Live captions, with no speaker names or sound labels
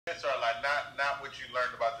myths are like not what you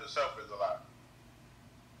learned about yourself is a lie.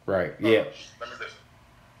 Right. Yeah. Let me listen.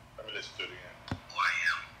 Let me listen to it again. Who I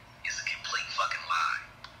am is a complete fucking lie.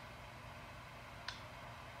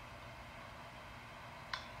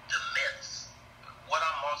 The myths. What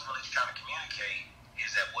I'm ultimately trying to communicate is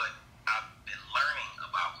that what I've been learning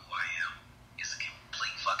about who I am is a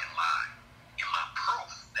complete fucking lie. And my proof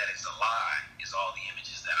that it's a lie is all the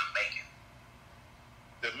images that I'm making.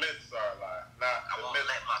 The myths are a lie. Not I the won't myth.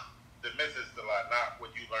 let my The myth is the lie, not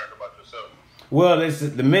what you learned about yourself. Well,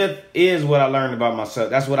 the myth is what I learned about myself.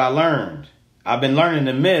 That's what I learned. I've been learning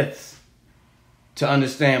the myths to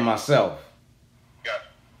understand myself.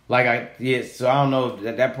 Gotcha. So I don't know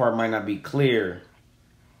if that part might not be clear.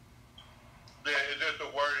 Yeah, it's just the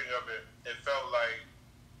wording of it. It felt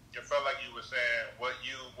like you were saying what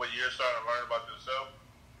you're starting to learn about yourself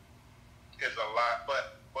is a lot,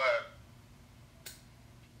 but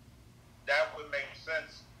that would make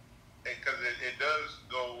sense because it does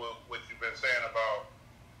go with what you've been saying about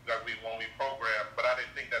like when we program. But I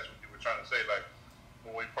didn't think that's what you were trying to say. Like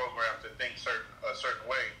when we program to think a certain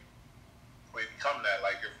way, we become that.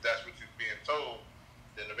 Like if that's what you're being told,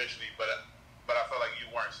 then eventually. But I felt like you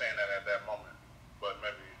weren't saying that at that moment. But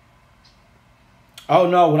maybe. Oh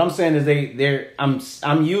no, what I'm saying is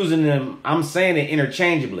I'm using them. I'm saying it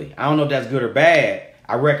interchangeably. I don't know if that's good or bad.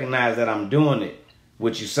 I recognize that I'm doing it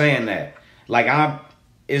with you saying that. Like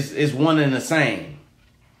it's one and the same.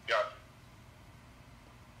 Gotcha.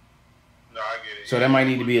 No, I get it. So that might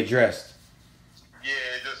need to be addressed. Yeah,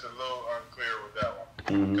 it's just a little unclear with that one.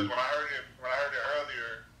 Mm-hmm. Because when I heard it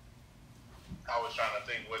earlier, I was trying to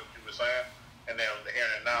think what you were saying, and then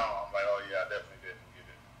hearing it now, I'm like, oh yeah, I definitely didn't get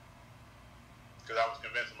it. Because I was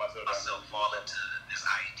convincing myself fall into this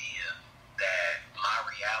idea that my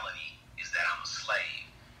reality is that I'm a slave,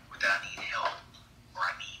 or that I need help, or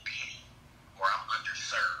I need pity, or I'm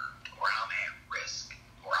underserved, or I'm at risk,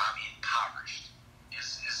 or I'm impoverished.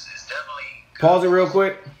 It's definitely... Pause it real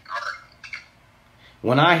quick.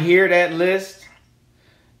 When I hear that list,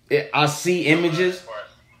 I see images.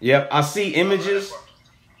 Yep, I see images.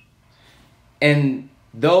 And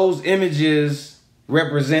those images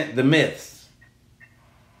represent the myths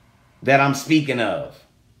that I'm speaking of.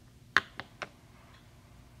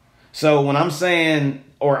 So when I'm saying,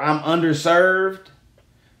 or I'm underserved,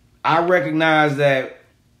 I recognize that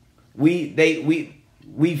we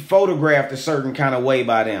photographed a certain kind of way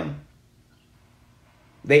by them.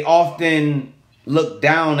 They often look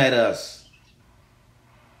down at us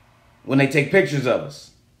when they take pictures of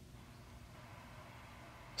us.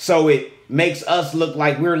 So it makes us look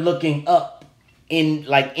like we're looking up in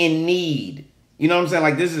need. You know what I'm saying?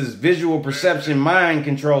 Like this is visual perception, mind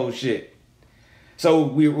control shit. So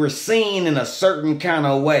we're seen in a certain kind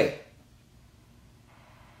of way.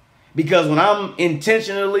 Because when I'm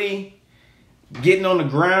intentionally getting on the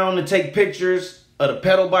ground to take pictures of the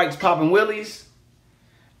pedal bikes popping wheelies,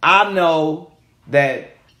 I know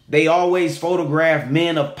that they always photograph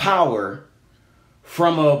men of power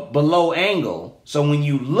from a below angle. So when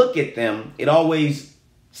you look at them, it always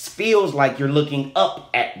feels like you're looking up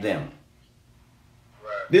at them.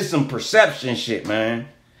 Right. This is some perception shit, man.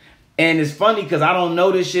 And it's funny because I don't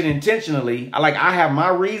know this shit intentionally. I have my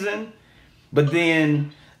reason, but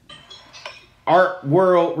then art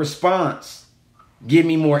world response give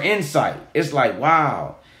me more insight. It's like,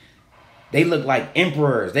 wow, they look like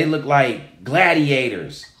emperors. They look like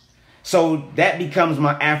gladiators. So that becomes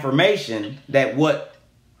my affirmation that what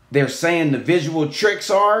they're saying the visual tricks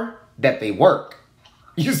are, that they work.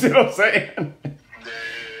 You see what I'm saying?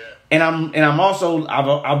 And I'm also,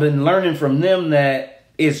 I've been learning from them that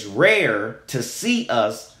it's rare to see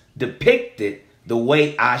us depicted the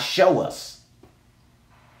way I show us.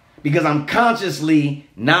 Because I'm consciously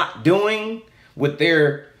not doing what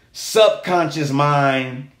their subconscious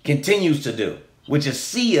mind continues to do, which is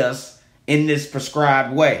see us in this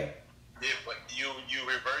prescribed way. Yeah, but you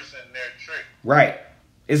reversing their trick. Right.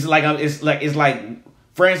 It's like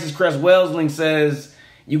Francis Cress Welsing says,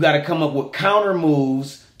 you got to come up with counter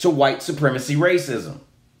moves to white supremacy racism.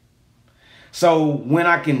 So when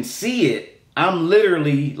I can see it, I'm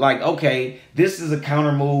literally like, okay, this is a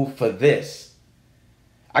counter move for this.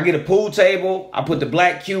 I get a pool table, I put the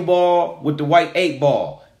black cue ball with the white 8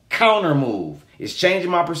 ball. Counter move. It's changing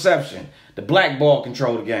my perception. The black ball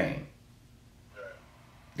control the game.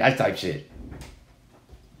 That type shit.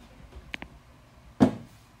 Yeah,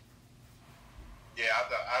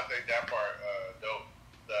 I think that part dope.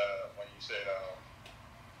 When you said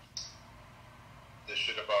the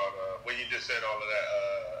shit about when you just said all of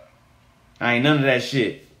that. I ain't none of that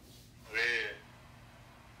shit. Yeah.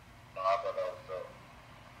 No, I thought that was dope.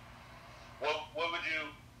 What would you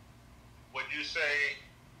would you say,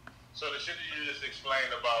 so the shit that you just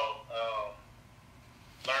explained about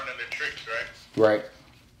learning the tricks, right? Right.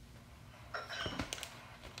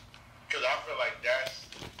 Because I feel like that's,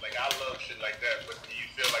 like, I love shit like that, but do you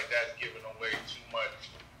feel like that's giving away too much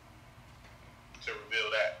to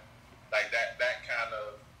reveal that? Like that kind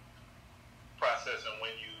of processing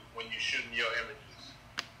when you shooting your images?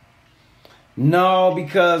 No,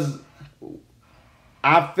 because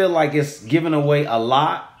I feel like it's giving away a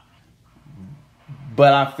lot,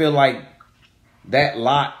 but I feel like that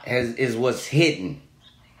lot is what's hidden.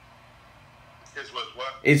 It's what's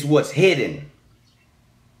what? It's what's hidden.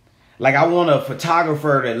 Like, I want a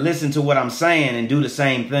photographer to listen to what I'm saying and do the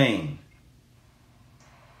same thing.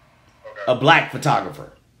 Okay. A black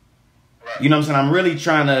photographer. Right. You know what I'm saying? I'm really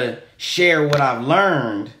trying to share what I've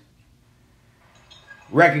learned,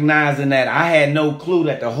 recognizing that I had no clue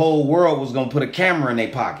that the whole world was going to put a camera in their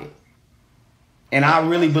pocket. And I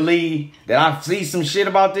really believe that I see some shit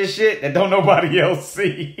about this shit that don't nobody else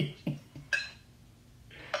see. Because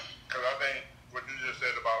I think what you just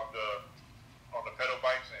said about on the pedal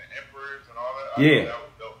bikes and emperors and all that, I Yeah. thought that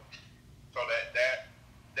was dope. So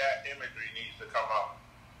that imagery needs to come out,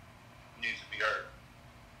 needs to be heard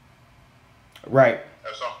Right.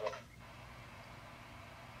 at some point.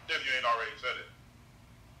 If you ain't already said it.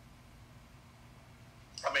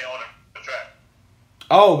 I mean, on the track.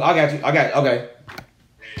 Oh, I got you. Okay.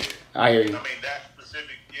 Yeah. I hear you. I mean, that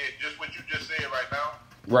specific, just what you just said right now.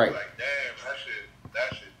 Right. Like, damn,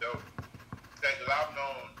 that shit dope. Because I've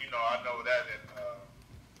known, I know that in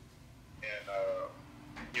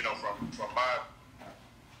from my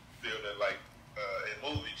field of, like, in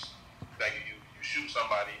movies, like, you shoot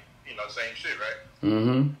somebody, same shit, right?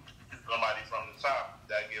 Mm-hmm. Somebody from the top,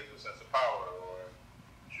 that gives a sense of power, or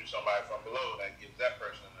shoot somebody from below, that gives that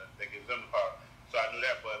person, that gives them the power. So I knew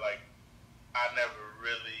that, but, like, I never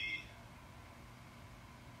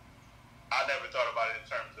thought about it in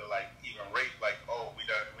terms of, like, even rape. Like, oh, we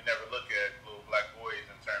never look at little black boys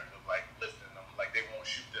in terms of, like, lifting them. Like, they won't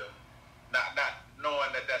shoot them. Not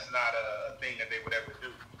knowing that that's not a thing that they would ever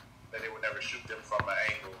do. That they would never shoot them from an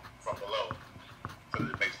angle from below, because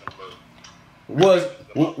it makes them look.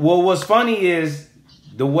 What's funny is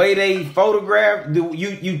the way they photograph.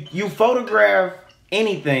 You photograph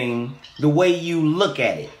anything the way you look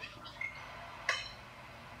at it.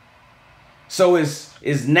 So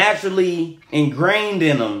it's naturally ingrained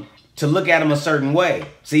in them to look at them a certain way.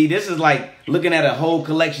 See, this is like looking at a whole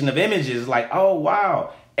collection of images. Like, oh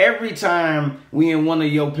wow, every time we in one of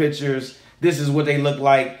your pictures, this is what they look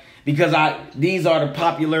like, because these are the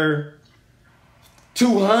popular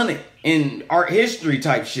 200 in art history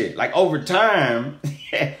type shit. Like, over time,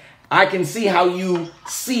 I can see how you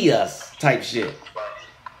see us type shit.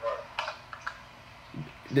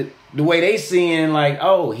 The way they seeing, like,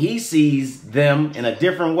 oh, he sees them in a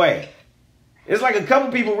different way. It's like a couple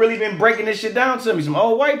people really been breaking this shit down to me. Some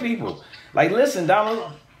old white people. Like, listen,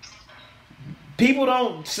 Donald, people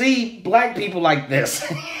don't see black people like this.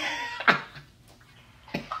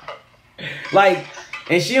 Like,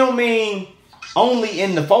 and she don't mean only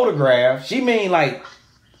in the photograph. She mean, like,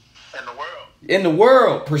 in the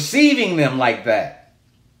world, perceiving them like that.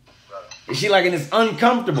 Right. She like, and it's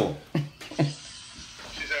uncomfortable.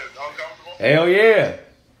 Hell yeah.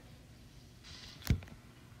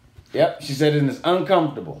 Yep, she said it's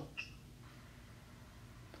uncomfortable.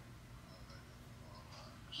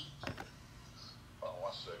 Oh,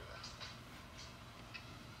 1 second.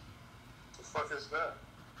 What the fuck is that?